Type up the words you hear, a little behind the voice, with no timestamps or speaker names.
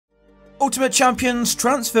Ultimate Champions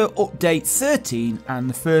transfer update 13, and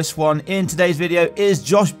the first one in today's video is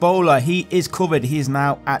Josh Bowler. He is covered. He is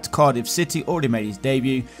now at Cardiff City, already made his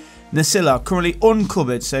debut. Nasilla currently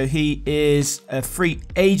uncovered, so he is a free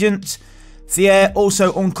agent. Thier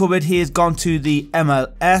also uncovered. He has gone to the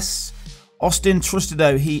MLS. Austin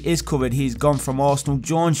Trustedo, he is covered. He's gone from Arsenal.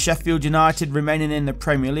 Joined Sheffield United, remaining in the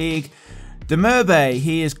Premier League. Demirbay,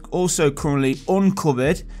 he is also currently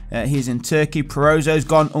uncovered. He's in Turkey. Perozo's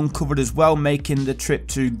gone uncovered as well, making the trip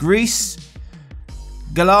to Greece.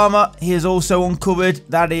 Galama, he is also uncovered.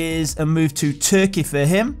 That is a move to Turkey for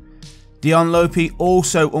him. Dion Lopi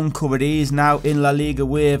also uncovered. He is now in La Liga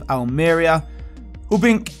with Almeria.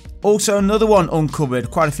 Ubink, also another one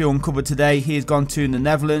uncovered. Quite a few uncovered today. He has gone to the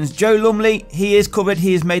Netherlands. Joe Lumley, he is covered.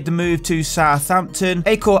 He has made the move to Southampton.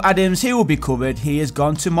 Akor Adams, he will be covered. He has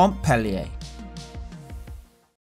gone to Montpellier.